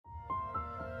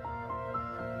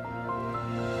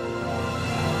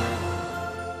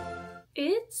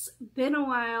It's been a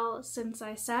while since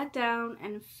I sat down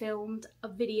and filmed a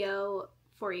video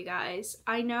for you guys.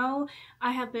 I know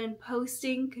I have been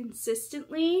posting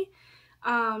consistently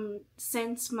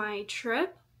since my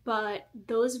trip, but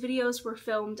those videos were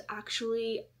filmed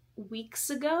actually weeks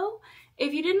ago.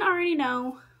 If you didn't already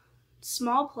know,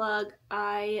 small plug,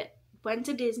 I went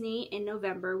to Disney in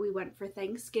November. We went for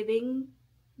Thanksgiving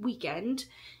weekend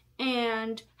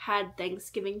and had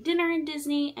Thanksgiving dinner in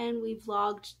Disney, and we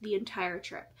vlogged the entire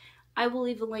trip. I will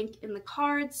leave a link in the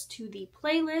cards to the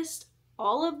playlist.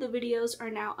 All of the videos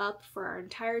are now up for our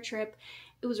entire trip.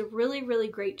 It was a really, really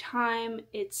great time.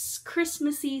 It's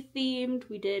Christmassy themed.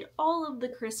 We did all of the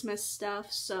Christmas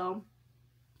stuff, so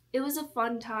it was a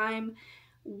fun time.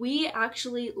 We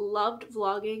actually loved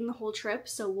vlogging the whole trip,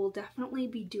 so we'll definitely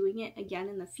be doing it again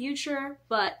in the future,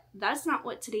 but that's not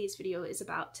what today's video is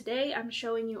about. Today, I'm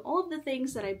showing you all of the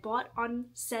things that I bought on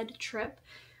said trip.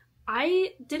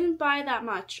 I didn't buy that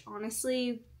much,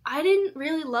 honestly. I didn't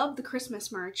really love the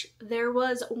Christmas merch. There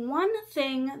was one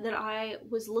thing that I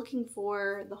was looking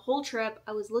for the whole trip.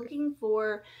 I was looking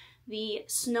for the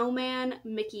snowman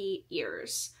Mickey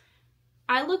ears.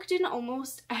 I looked in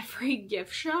almost every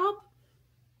gift shop.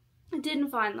 I didn't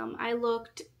find them. I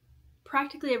looked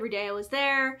practically every day I was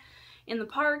there, in the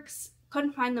parks,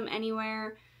 couldn't find them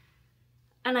anywhere,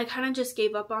 and I kind of just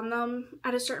gave up on them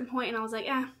at a certain point, and I was like,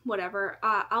 whatever,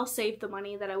 I'll save the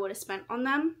money that I would have spent on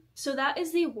them. So that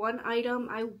is the one item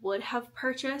I would have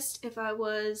purchased if I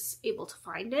was able to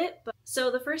find it. So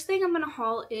the first thing I'm gonna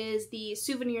haul is the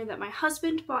souvenir that my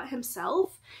husband bought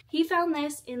himself. He found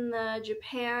this in the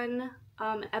Japan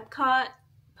Epcot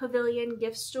Pavilion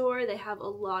gift store. They have a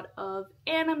lot of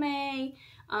anime,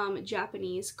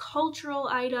 Japanese cultural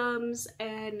items,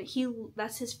 and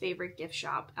that's his favorite gift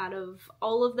shop out of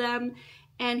all of them.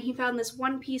 And he found this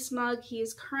One Piece mug. He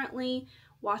is currently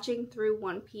watching through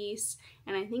One Piece,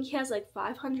 and I think he has like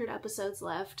 500 episodes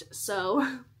left. So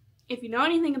if you know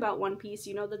anything about One Piece,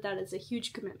 you know that that is a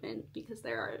huge commitment because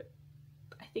there are,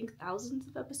 I think, thousands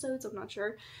of episodes, I'm not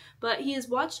sure, but he has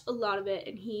watched a lot of it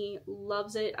and he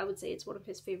loves it. I would say it's one of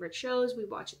his favorite shows. We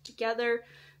watch it together.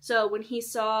 So when he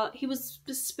was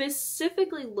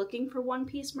specifically looking for One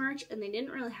Piece merch, and they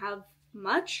didn't really have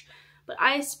much, but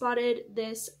I spotted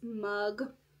this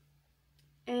mug,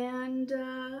 and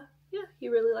yeah, he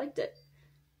really liked it.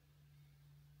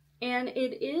 And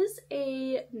it is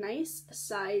a nice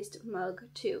sized mug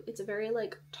too. It's a very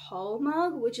like tall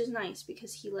mug, which is nice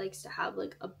because he likes to have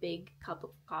like a big cup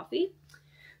of coffee.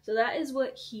 So that is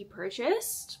what he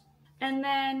purchased. And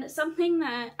then something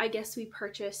that I guess we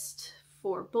purchased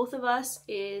for both of us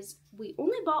is we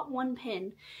only bought one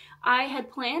pin. I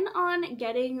had planned on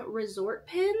getting resort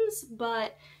pins,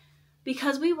 but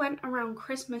because we went around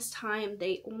Christmas time,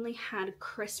 they only had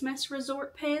Christmas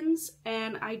resort pins,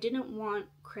 and I didn't want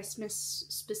Christmas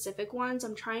specific ones.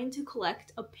 I'm trying to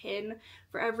collect a pin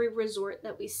for every resort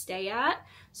that we stay at,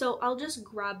 so I'll just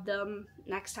grab them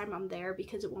next time I'm there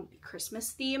because it won't be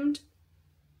Christmas themed.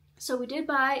 So we did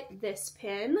buy this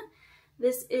pin.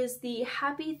 This is the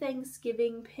Happy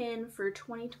Thanksgiving pin for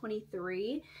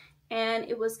 2023, and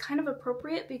it was kind of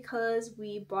appropriate because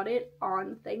we bought it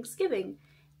on Thanksgiving.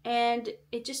 And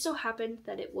it just so happened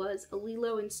that it was a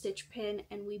Lilo and Stitch pin,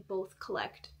 and we both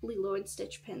collect Lilo and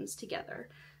Stitch pins together.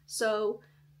 So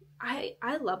I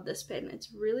love this pin.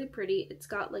 It's really pretty. It's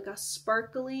got like a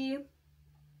sparkly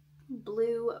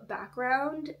blue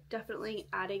background, definitely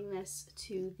adding this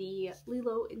to the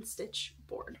Lilo and Stitch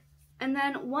board. And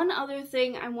then one other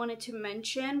thing I wanted to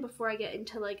mention before I get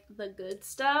into like the good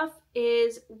stuff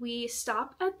is we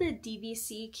stop at the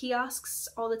DVC kiosks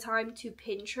all the time to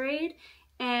pin trade.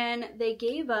 And they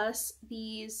gave us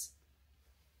these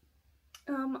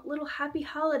little happy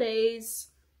holidays.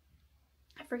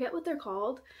 I forget what they're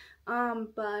called,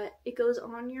 but it goes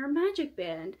on your magic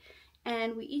band.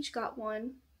 And we each got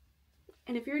one.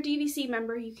 And if you're a DVC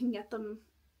member, you can get them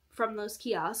from those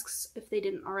kiosks if they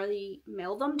didn't already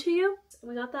mail them to you.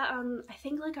 We got that on, I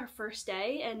think, like our first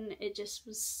day, and it just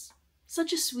was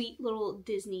such a sweet little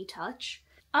Disney touch.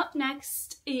 Up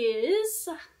next is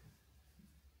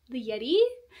the Yeti.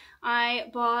 I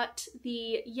bought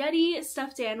the Yeti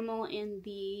stuffed animal in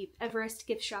the Everest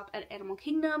gift shop at Animal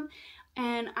Kingdom,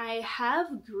 and I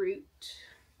have Groot.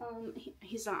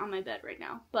 He's not on my bed right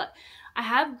now, but I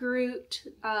have Groot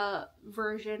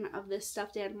version of this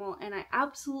stuffed animal, and I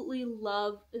absolutely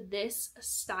love this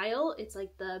style. It's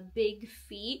like the big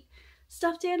feet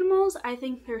stuffed animals. I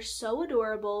think they're so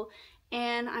adorable.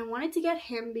 And I wanted to get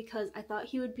him because I thought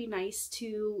he would be nice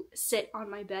to sit on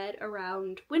my bed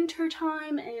around winter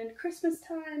time and Christmas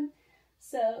time.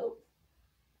 So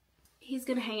he's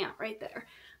gonna hang out right there.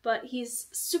 But he's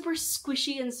super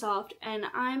squishy and soft, and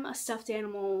I'm a stuffed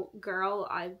animal girl.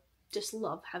 I just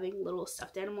love having little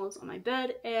stuffed animals on my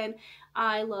bed, and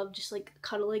I love just like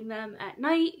cuddling them at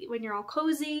night when you're all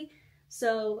cozy.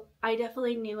 So I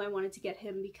definitely knew I wanted to get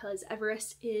him because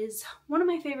Everest is one of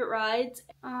my favorite rides.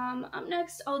 Up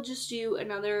next, I'll just do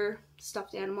another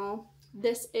stuffed animal.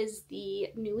 This is the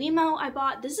Nuimo I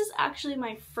bought. This is actually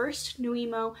my first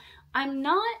Nuimo. I'm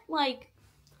not like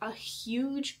a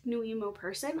huge Nuimo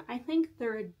person. I think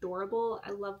they're adorable. I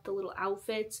love the little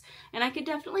outfits, and I could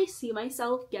definitely see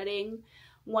myself getting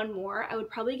one more. I would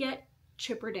probably get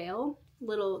Chipperdale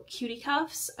little cutie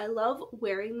cuffs. I love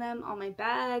wearing them on my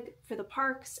bag for the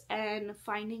parks and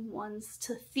finding ones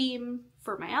to theme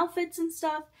for my outfits and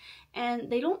stuff.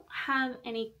 And they don't have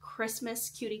any Christmas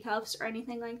cutie cuffs or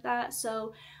anything like that,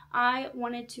 so I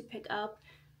wanted to pick up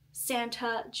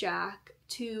Santa Jack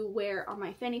to wear on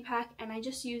my fanny pack, and I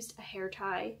just used a hair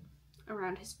tie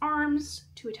around his arms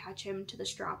to attach him to the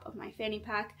strap of my fanny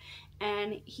pack,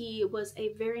 and he was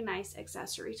a very nice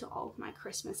accessory to all of my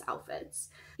Christmas outfits.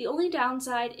 The only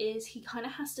downside is he kind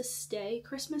of has to stay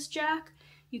Christmas Jack.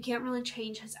 You can't really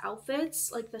change his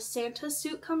outfits. Like the Santa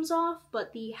suit comes off,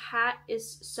 but the hat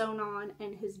is sewn on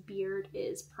and his beard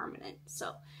is permanent.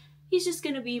 So he's just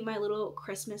gonna be my little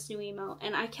Christmas Nuimo,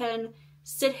 and I can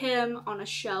sit him on a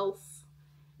shelf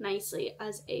nicely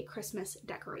as a Christmas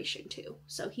decoration too.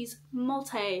 So he's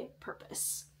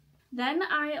multi-purpose. Then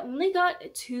I only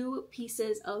got 2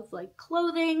 pieces of like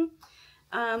clothing.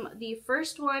 The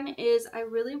first one is I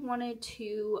really wanted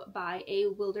to buy a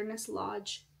Wilderness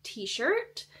Lodge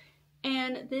t-shirt,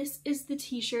 and this is the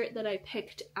t-shirt that I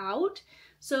picked out.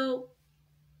 So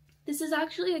this is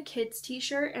actually a kid's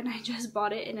t-shirt, and I just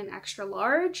bought it in an extra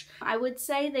large. I would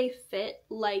say they fit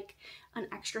like an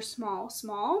extra small.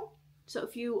 So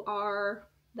if you are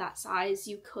that size,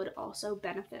 you could also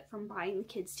benefit from buying the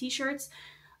kids t-shirts.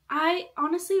 I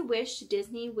honestly wish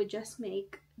Disney would just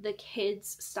make the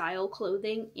kids style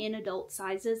clothing in adult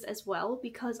sizes as well,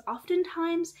 because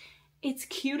oftentimes it's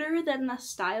cuter than the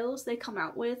styles they come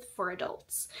out with for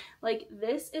adults. Like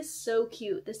this is so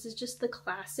cute. This is just the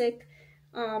classic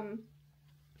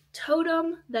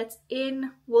totem that's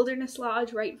in Wilderness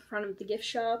Lodge right in front of the gift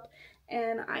shop,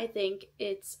 and I think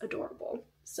it's adorable.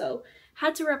 So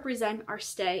had to represent our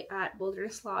stay at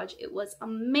Wilderness Lodge. It was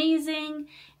amazing,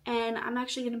 and I'm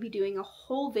actually going to be doing a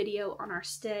whole video on our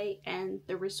stay and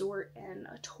the resort and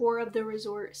a tour of the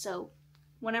resort. So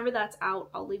whenever that's out,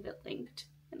 I'll leave it linked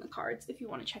in the cards if you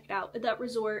want to check it out. But that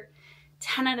resort,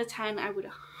 10 out of 10, I would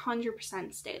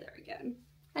 100% stay there again.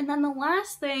 And then the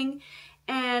last thing,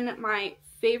 and my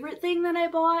favorite thing that I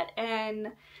bought,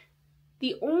 and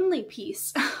the only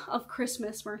piece of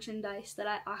Christmas merchandise that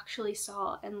I actually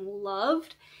saw and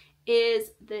loved,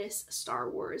 is this Star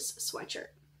Wars sweatshirt.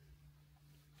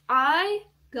 I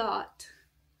got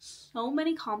so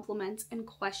many compliments and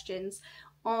questions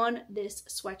on this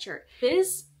sweatshirt.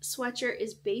 This sweatshirt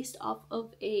is based off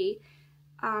of a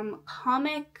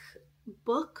comic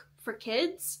book for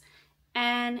kids,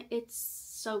 and it's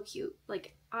so cute.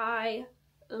 Like, I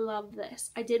love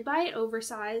this. I did buy it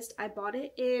oversized. I bought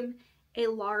it in a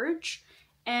large,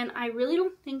 and I really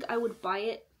don't think I would buy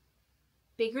it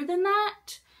bigger than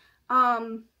that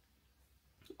on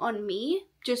me,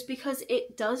 just because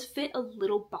it does fit a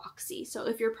little boxy. So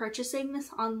if you're purchasing this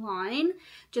online,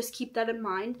 just keep that in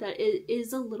mind, that it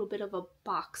is a little bit of a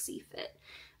boxy fit.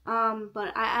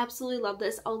 But I absolutely love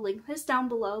this. I'll link this down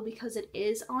below because it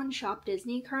is on Shop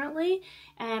Disney currently,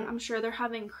 and I'm sure they're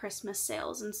having Christmas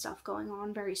sales and stuff going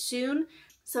on very soon.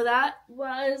 So that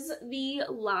was the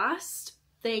last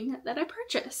thing that I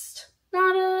purchased.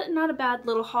 Not a bad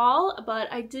little haul,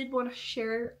 but I did want to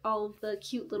share all of the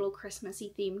cute little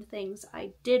Christmassy themed things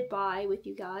I did buy with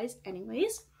you guys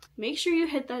anyways. Make sure you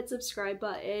hit that subscribe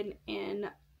button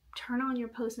and turn on your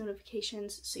post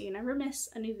notifications so you never miss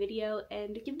a new video,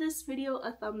 and give this video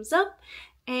a thumbs up,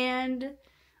 and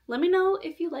let me know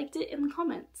if you liked it in the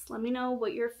comments. Let me know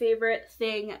what your favorite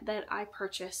thing that I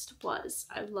purchased was.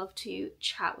 I'd love to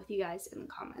chat with you guys in the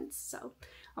comments. So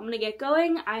I'm gonna get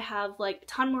going. I have like a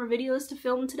ton more videos to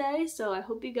film today, so I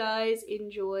hope you guys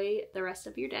enjoy the rest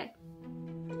of your day.